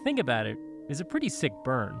 when you think about it, is a pretty sick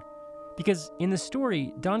burn. Because in the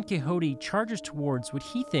story, Don Quixote charges towards what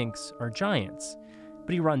he thinks are giants,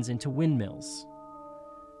 but he runs into windmills.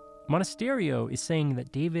 Monasterio is saying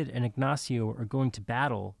that David and Ignacio are going to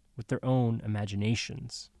battle with their own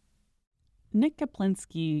imaginations. Nick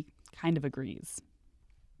Kaplinsky kind of agrees.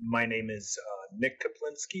 My name is Nick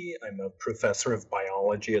Kaplinsky. I'm a professor of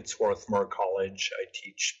biology at Swarthmore College. I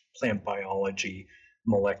teach plant biology,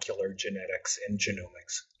 molecular genetics, and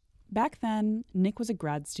genomics. Back then, Nick was a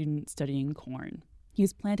grad student studying corn. He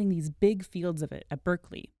was planting these big fields of it at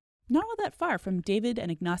Berkeley, not all that far from David and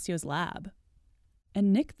Ignacio's lab.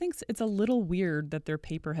 And Nick thinks it's a little weird that their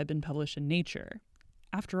paper had been published in Nature.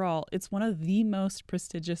 After all, it's one of the most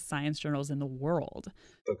prestigious science journals in the world.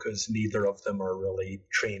 Because neither of them are really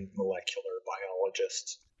trained molecular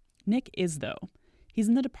biologists. Nick is, though. He's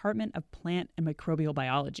in the Department of Plant and Microbial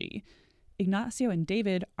Biology. Ignacio and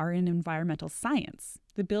David are in environmental science,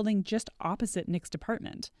 the building just opposite Nick's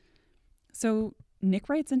department. So Nick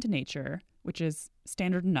writes into Nature, which is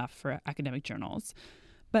standard enough for academic journals.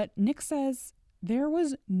 But Nick says there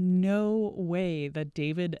was no way that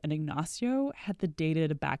David and Ignacio had the data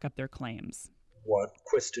to back up their claims. What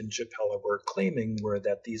Quist and Chappella were claiming were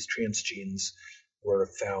that these transgenes were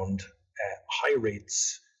found at high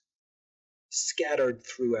rates scattered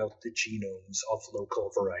throughout the genomes of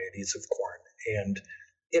local varieties of corn. And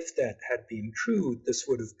if that had been true, this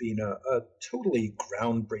would have been a totally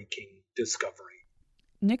groundbreaking discovery.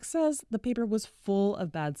 Nick says the paper was full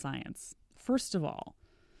of bad science. First of all,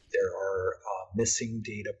 there are missing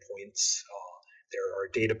data points. There are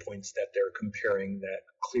data points that they're comparing that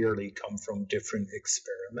clearly come from different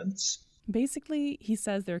experiments. Basically, he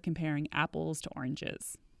says they're comparing apples to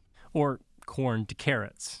oranges. Or corn to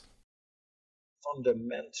carrots.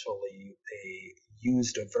 Fundamentally, they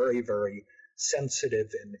used a very, very sensitive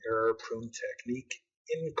and error-prone technique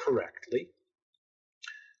incorrectly,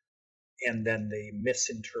 and then they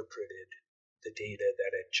misinterpreted the data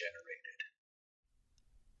that it generated.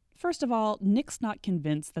 First of all, Nick's not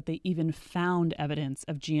convinced that they even found evidence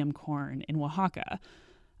of GM corn in Oaxaca.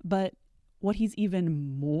 But what he's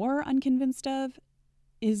even more unconvinced of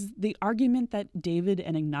is the argument that David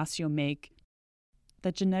and Ignacio make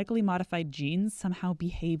that genetically modified genes somehow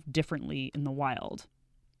behave differently in the wild.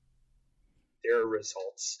 Their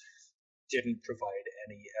results didn't provide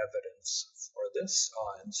any evidence for this,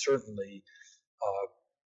 and certainly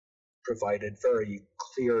provided very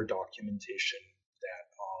clear documentation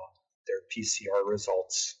that PCR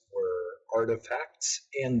results were artifacts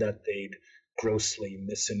and that they'd grossly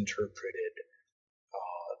misinterpreted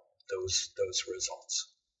those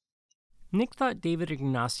results. Nick thought David and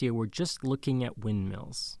Ignacio were just looking at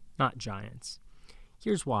windmills, not giants.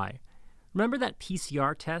 Here's why. Remember that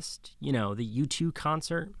PCR test? The U2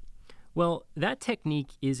 concert? Well, that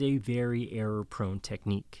technique is a very error-prone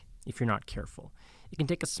technique, if you're not careful. It can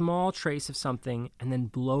take a small trace of something and then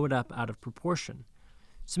blow it up out of proportion.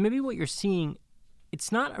 So maybe what you're seeing,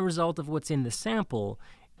 it's not a result of what's in the sample,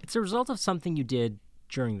 it's a result of something you did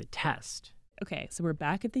during the test. Okay, so we're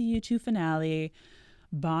back at the U2 finale.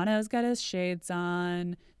 Bono's got his shades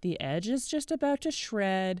on. The Edge is just about to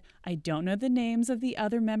shred. I don't know the names of the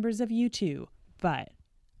other members of U2, but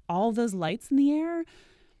all those lights in the air,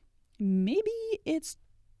 maybe it's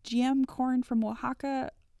GM corn from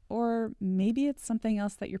Oaxaca, or maybe it's something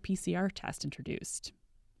else that your PCR test introduced.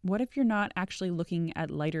 What if you're not actually looking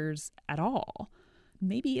at lighters at all?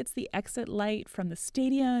 Maybe it's the exit light from the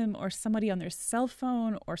stadium, or somebody on their cell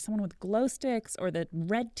phone, or someone with glow sticks, or the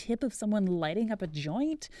red tip of someone lighting up a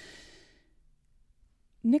joint.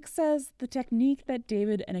 Nick says the technique that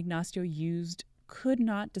David and Ignacio used could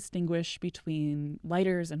not distinguish between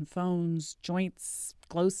lighters and phones, joints,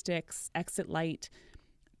 glow sticks, exit light.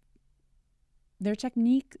 Their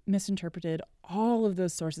technique misinterpreted all of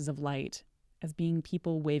those sources of light as being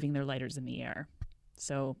people waving their lighters in the air.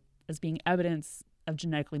 So, as being evidence of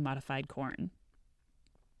genetically modified corn.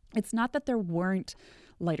 It's not that there weren't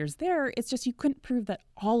lighters there, it's just you couldn't prove that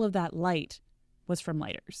all of that light was from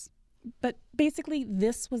lighters. But basically,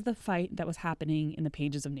 this was the fight that was happening in the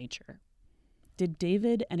pages of Nature. Did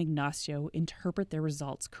David and Ignacio interpret their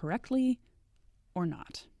results correctly or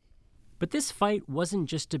not? But this fight wasn't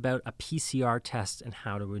just about a PCR test and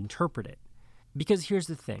how to interpret it. Because here's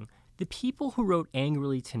the thing, the people who wrote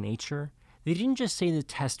angrily to Nature, they didn't just say the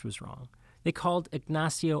test was wrong. They called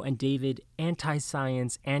Ignacio and David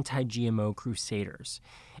anti-science, anti-GMO crusaders.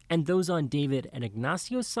 And those on David and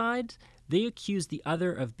Ignacio's side, they accused the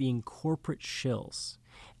other of being corporate shills.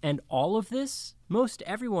 And all of this, most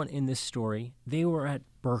everyone in this story, they were at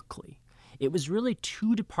Berkeley. It was really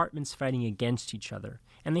two departments fighting against each other,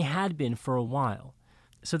 and they had been for a while.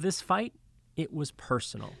 So this fight, it was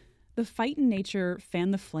personal. The fight in Nature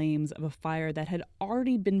fanned the flames of a fire that had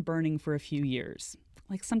already been burning for a few years,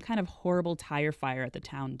 like some kind of horrible tire fire at the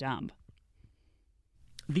town dump.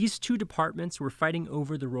 These two departments were fighting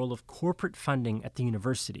over the role of corporate funding at the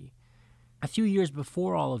university. A few years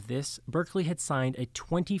before all of this, Berkeley had signed a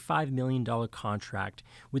 $25 million contract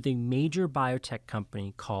with a major biotech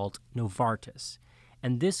company called Novartis,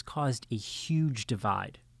 and this caused a huge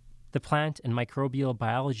divide. The plant and microbial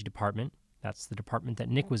biology department, that's the department that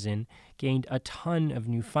Nick was in, gained a ton of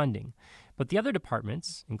new funding. But the other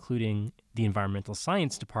departments, including the environmental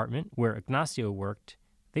science department, where Ignacio worked,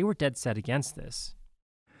 they were dead set against this.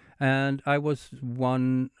 And I was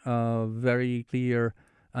one very clear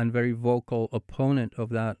and very vocal opponent of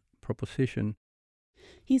that proposition.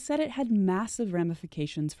 He said it had massive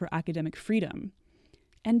ramifications for academic freedom.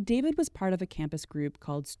 And David was part of a campus group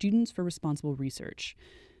called Students for Responsible Research.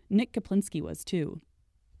 Nick Kaplinski was too.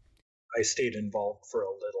 I stayed involved for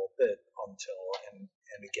a little bit until, and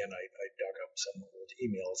again, I dug up some old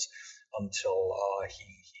emails until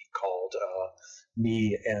he called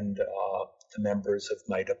me and the members of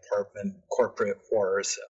my department corporate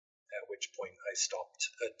whores, at which point I stopped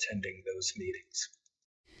attending those meetings.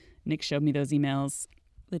 Nick showed me those emails.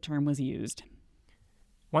 The term was used.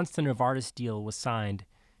 Once the Novartis deal was signed,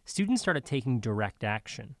 students started taking direct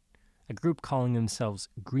action. A group calling themselves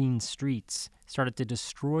Green Streets started to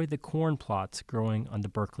destroy the corn plots growing on the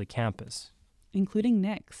Berkeley campus. Including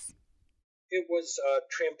Nick's. It was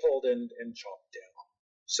trampled and chopped down.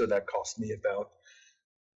 So that cost me about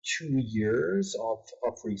 2 years of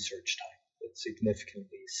research time. It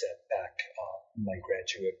significantly set back my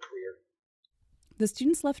graduate career. The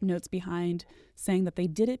students left notes behind saying that they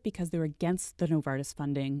did it because they were against the Novartis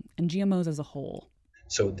funding and GMOs as a whole.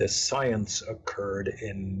 So this science occurred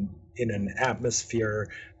in an atmosphere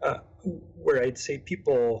where I'd say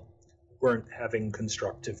people weren't having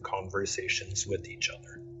constructive conversations with each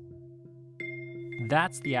other.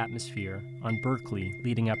 That's the atmosphere on Berkeley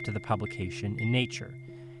leading up to the publication in Nature.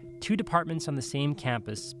 Two departments on the same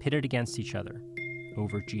campus pitted against each other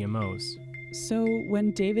over GMOs. So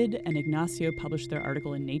when David and Ignacio published their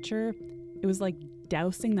article in Nature, it was like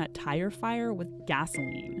dousing that tire fire with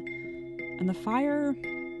gasoline. And the fire,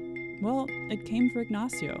 well, it came for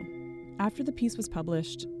Ignacio. After the piece was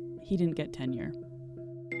published, he didn't get tenure.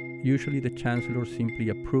 Usually the chancellor simply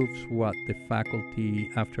approves what the faculty,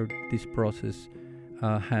 after this process,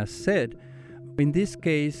 has said. In this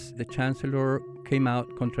case, the chancellor came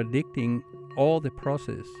out contradicting all the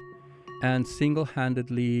process and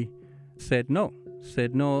single-handedly said no,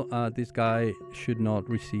 this guy should not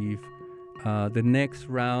receive the next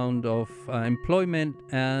round of employment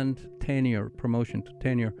and tenure, promotion to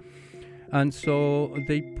tenure. And so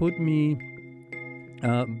they put me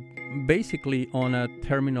basically on a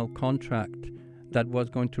terminal contract that was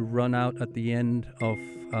going to run out at the end of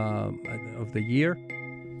the year.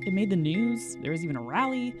 It made the news. There was even a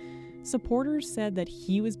rally. Supporters said that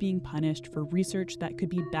he was being punished for research that could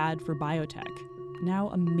be bad for biotech, now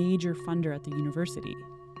a major funder at the university.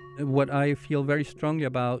 What I feel very strongly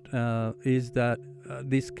about is that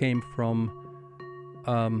this came from,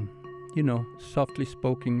 softly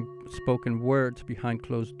spoken words behind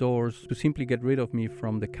closed doors to simply get rid of me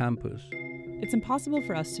from the campus. It's impossible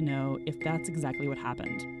for us to know if that's exactly what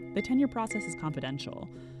happened. The tenure process is confidential.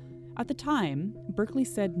 At the time, Berkeley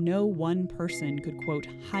said no one person could, quote,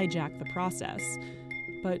 hijack the process.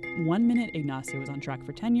 But 1 minute Ignacio was on track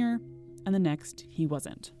for tenure, and the next he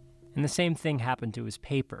wasn't. And the same thing happened to his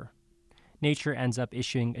paper. Nature ends up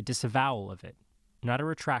issuing a disavowal of it. Not a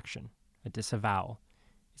retraction, a disavowal.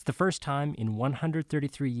 It's the first time in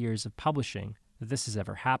 133 years of publishing that this has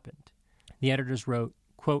ever happened. The editors wrote,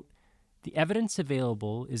 quote, "The evidence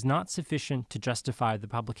available is not sufficient to justify the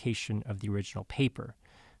publication of the original paper.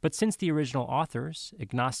 But since the original authors,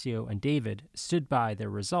 Ignacio and David, stood by their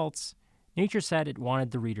results, Nature said it wanted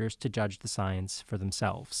the readers to judge the science for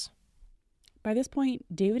themselves." By this point,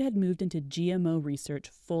 David had moved into GMO research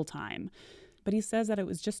full-time, but he says that it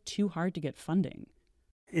was just too hard to get funding.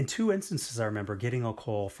 In 2 instances, I remember getting a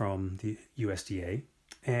call from the USDA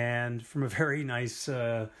and from a very nice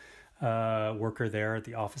worker there at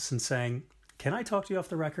the office and saying, "Can I talk to you off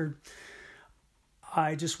the record?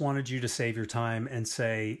 I just wanted you to save your time and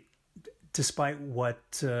say, despite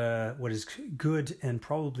what is good and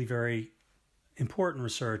probably very important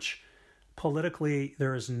research, politically,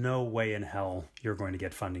 there is no way in hell you're going to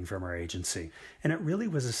get funding from our agency." And it really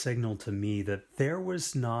was a signal to me that there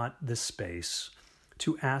was not the space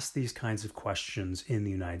to ask these kinds of questions in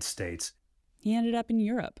the United States. He ended up in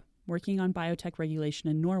Europe, working on biotech regulation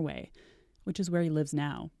in Norway, which is where he lives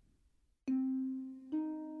now.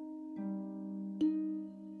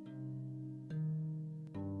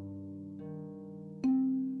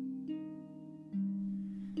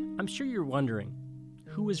 I'm sure you're wondering,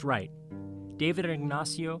 who was right, David and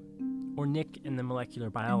Ignacio, or Nick and the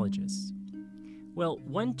molecular biologists? Well,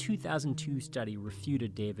 one 2002 study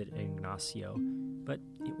refuted David and Ignacio, but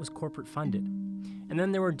it was corporate funded. And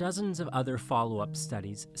then there were dozens of other follow-up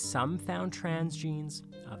studies. Some found transgenes,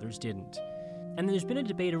 others didn't. And there's been a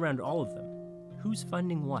debate around all of them. Who's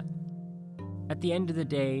funding what? At the end of the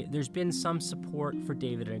day, there's been some support for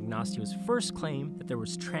David and Ignacio's first claim that there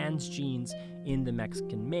was transgenes in the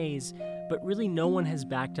Mexican maize, but really no one has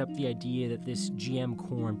backed up the idea that this GM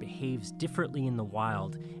corn behaves differently in the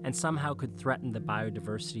wild and somehow could threaten the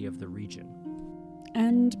biodiversity of the region.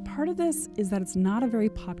 And part of this is that it's not a very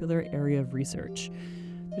popular area of research.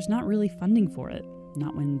 There's not really funding for it,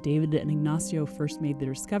 not when David and Ignacio first made the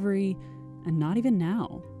discovery, and not even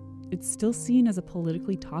now. It's still seen as a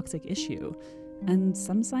politically toxic issue, and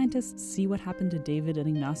some scientists see what happened to David and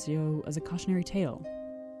Ignacio as a cautionary tale.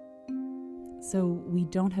 So we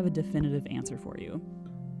don't have a definitive answer for you.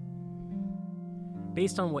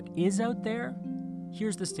 Based on what is out there,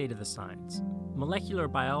 here's the state of the science. Molecular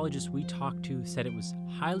biologists we talked to said it was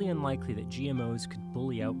highly unlikely that GMOs could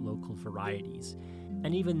bully out local varieties.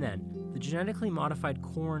 And even then, the genetically modified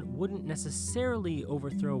corn wouldn't necessarily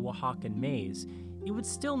overthrow Oaxacan maize. It would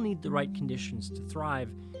still need the right conditions to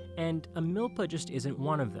thrive, and a milpa just isn't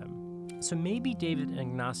one of them. So maybe David and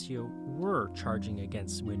Ignacio were charging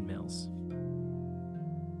against windmills.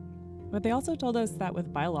 But they also told us that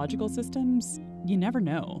with biological systems, you never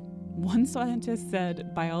know. One scientist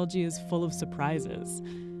said biology is full of surprises.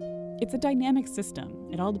 It's a dynamic system.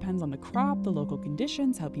 It all depends on the crop, the local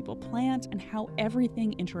conditions, how people plant, and how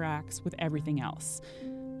everything interacts with everything else.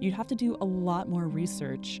 You'd have to do a lot more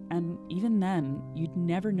research, and even then, you'd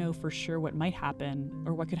never know for sure what might happen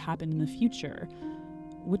or what could happen in the future,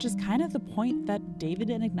 which is kind of the point that David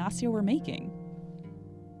and Ignacio were making.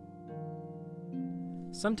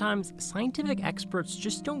 Sometimes scientific experts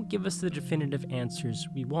just don't give us the definitive answers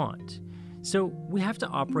we want. So we have to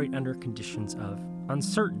operate under conditions of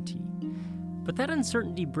uncertainty. But that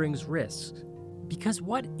uncertainty brings risks. Because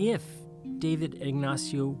what if David and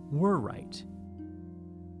Ignacio were right?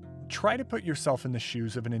 Try to put yourself in the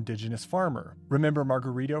shoes of an indigenous farmer. Remember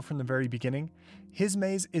Margarito from the very beginning? His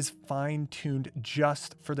maize is fine-tuned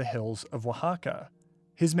just for the hills of Oaxaca.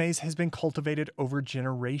 His maize has been cultivated over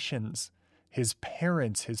generations. his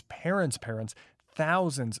parents' parents,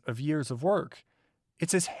 thousands of years of work.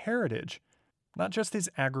 It's his heritage, not just his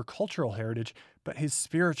agricultural heritage, but his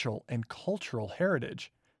spiritual and cultural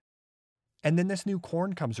heritage. And then this new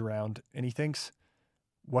corn comes around, and he thinks,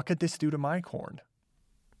 what could this do to my corn?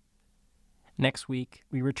 Next week,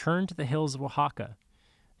 we return to the hills of Oaxaca.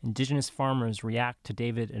 Indigenous farmers react to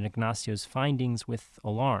David and Ignacio's findings with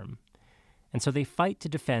alarm. And so they fight to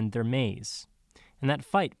defend their maize. And that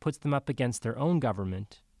fight puts them up against their own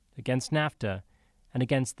government, against NAFTA, and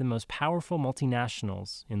against the most powerful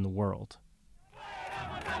multinationals in the world.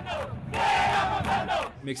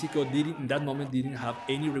 Mexico in that moment didn't have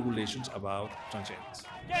any regulations about transgenics.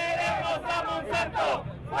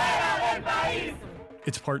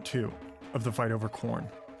 It's part 2 of the fight over corn,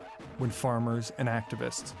 when farmers and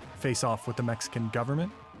activists face off with the Mexican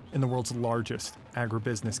government and the world's largest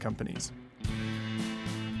agribusiness companies.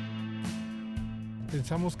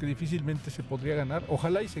 Pensamos que difícilmente se podría ganar.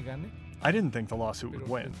 Ojalá y se gane. I didn't think the lawsuit would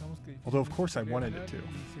win, although of course I wanted it to.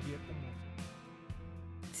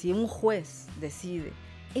 Si un juez decide,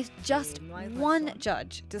 if just one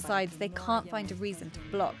judge decides they can't find a reason to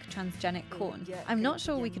block transgenic corn, I'm not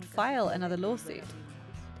sure we could file another lawsuit.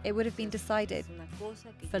 It would have been decided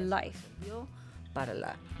for life. Para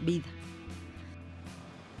la vida.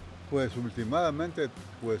 Pues últimamente,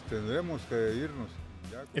 tendremos que irnos.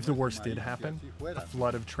 If the worst did happen, a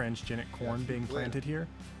flood of transgenic corn being planted here,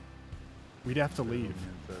 we'd have to leave.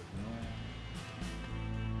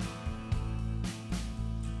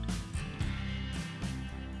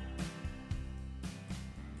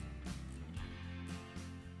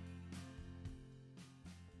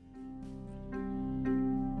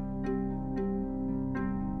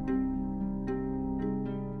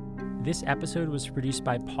 This episode was produced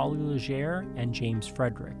by Polly Legere and James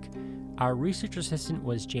Frederick. Our research assistant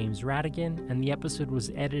was James Radigan, and the episode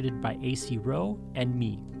was edited by A.C. Rowe and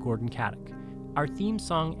me, Gordon Caddick. Our theme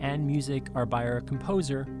song and music are by our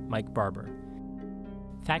composer, Mike Barber.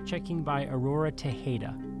 Fact-checking by Aurora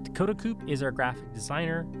Tejeda. Dakota Coop is our graphic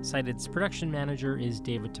designer, Cited's production manager is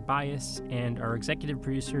David Tobias, and our executive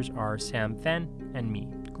producers are Sam Fenn and me,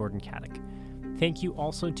 Gordon Caddick. Thank you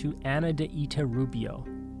also to Ana de Ita Rubio,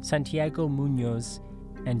 Santiago Munoz,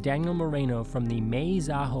 and Daniel Moreno from the Maize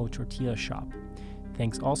Tortilla Shop.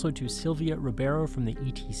 Thanks also to Sylvia Ribeiro from the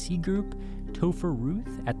ETC Group, Topher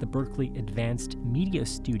Ruth at the Berkeley Advanced Media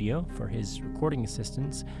Studio for his recording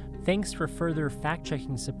assistance. Thanks for further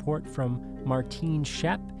fact-checking support from Martine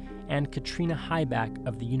Shep and Katrina Heiback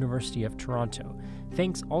of the University of Toronto.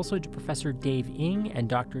 Thanks also to Professor Dave Ng and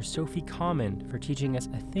Dr. Sophie Common for teaching us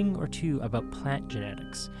a thing or two about plant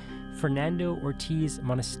genetics. Fernando Ortiz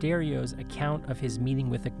Monasterio's account of his meeting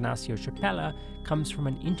with Ignacio Chapela comes from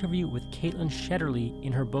an interview with Caitlin Shetterly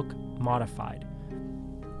in her book Modified.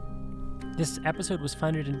 This episode was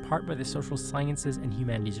funded in part by the Social Sciences and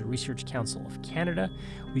Humanities Research Council of Canada.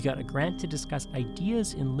 We got a grant to discuss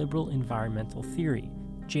ideas in liberal environmental theory.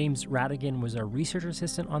 James Radigan was our research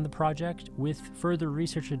assistant on the project, with further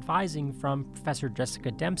research advising from Professor Jessica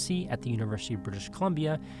Dempsey at the University of British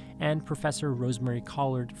Columbia and Professor Rosemary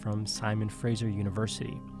Collard from Simon Fraser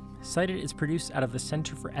University. Cited is produced out of the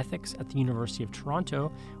Centre for Ethics at the University of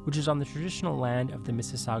Toronto, which is on the traditional land of the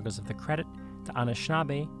Mississaugas of the Credit, the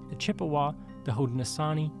Anishinaabe, the Chippewa, the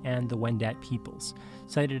Haudenosaunee, and the Wendat peoples.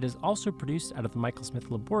 Cited is also produced out of the Michael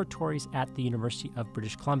Smith Laboratories at the University of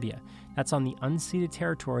British Columbia. That's on the unceded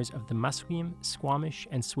territories of the Musqueam, Squamish,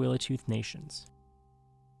 and Tsleil-Waututh nations.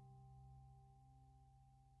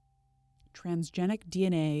 Transgenic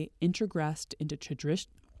DNA introgressed into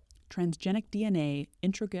Transgenic DNA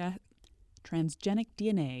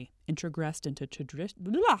introgressed into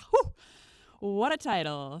What a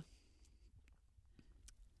title!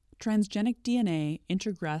 Transgenic DNA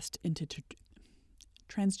introgressed into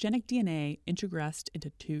Transgenic DNA introgressed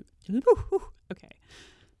into Okay.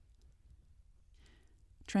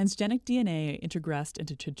 Transgenic DNA introgressed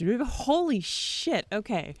into holy shit.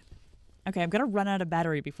 Okay, I'm gonna run out of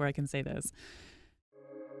battery before I can say this.